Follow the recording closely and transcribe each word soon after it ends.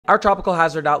Our tropical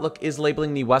hazard outlook is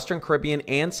labeling the Western Caribbean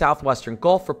and Southwestern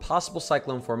Gulf for possible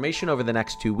cyclone formation over the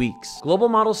next 2 weeks. Global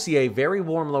models see a very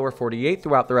warm lower 48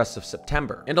 throughout the rest of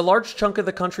September, and a large chunk of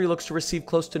the country looks to receive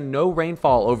close to no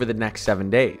rainfall over the next 7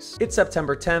 days. It's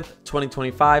September 10th,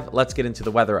 2025. Let's get into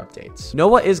the weather updates.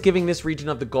 NOAA is giving this region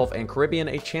of the Gulf and Caribbean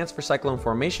a chance for cyclone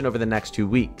formation over the next 2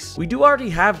 weeks. We do already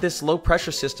have this low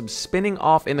pressure system spinning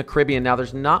off in the Caribbean. Now,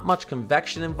 there's not much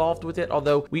convection involved with it,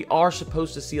 although we are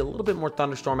supposed to see a little bit more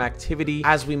thunderstorm activity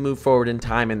as we move forward in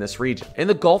time in this region. And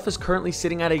the Gulf is currently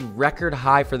sitting at a record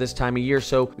high for this time of year,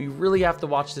 so we really have to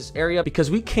watch this area because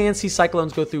we can see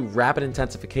cyclones go through rapid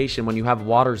intensification when you have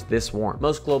waters this warm.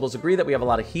 Most globals agree that we have a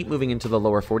lot of heat moving into the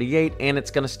lower 48, and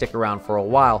it's going to stick around for a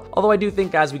while, although I do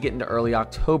think as we get into early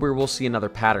October, we'll see another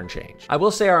pattern change. I will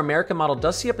say our American model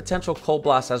does see a potential cold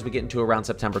blast as we get into around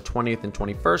September 20th and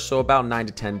 21st, so about 9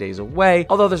 to 10 days away,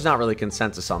 although there's not really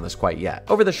consensus on this quite yet.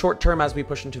 Over the short term, as we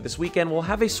push into this weekend, we'll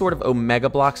have a sort of omega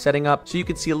block setting up, so you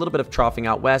can see a little bit of troughing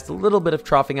out west, a little bit of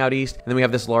troughing out east, and then we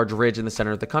have this large ridge in the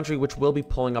center of the country, which will be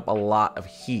pulling up a lot of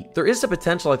heat. There is a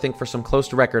potential, I think, for some close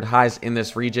to record highs in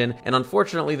this region, and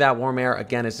unfortunately, that warm air,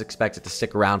 again, is expected to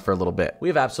stick around for a little bit. We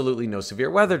have absolutely no severe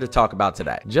weather to talk about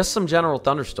today, just some general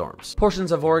thunderstorms.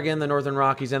 Portions of Oregon, the Northern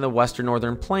Rockies, and the western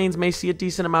northern plains may see a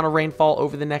decent amount of rainfall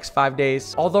over the next 5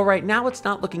 days, although right now it's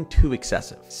not looking too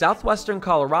excessive. Southwestern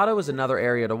Colorado is another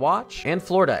area to watch, and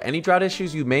Florida. Any drought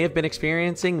issues you may have been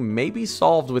experiencing may be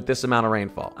solved with this amount of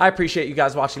rainfall. I appreciate you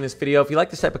guys watching this video. If you like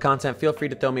this type of content, feel free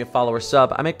to throw me a follow or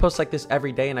sub. I make posts like this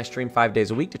every day, and I stream 5 days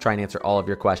a week to try and answer all of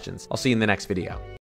your questions. I'll see you in the next video.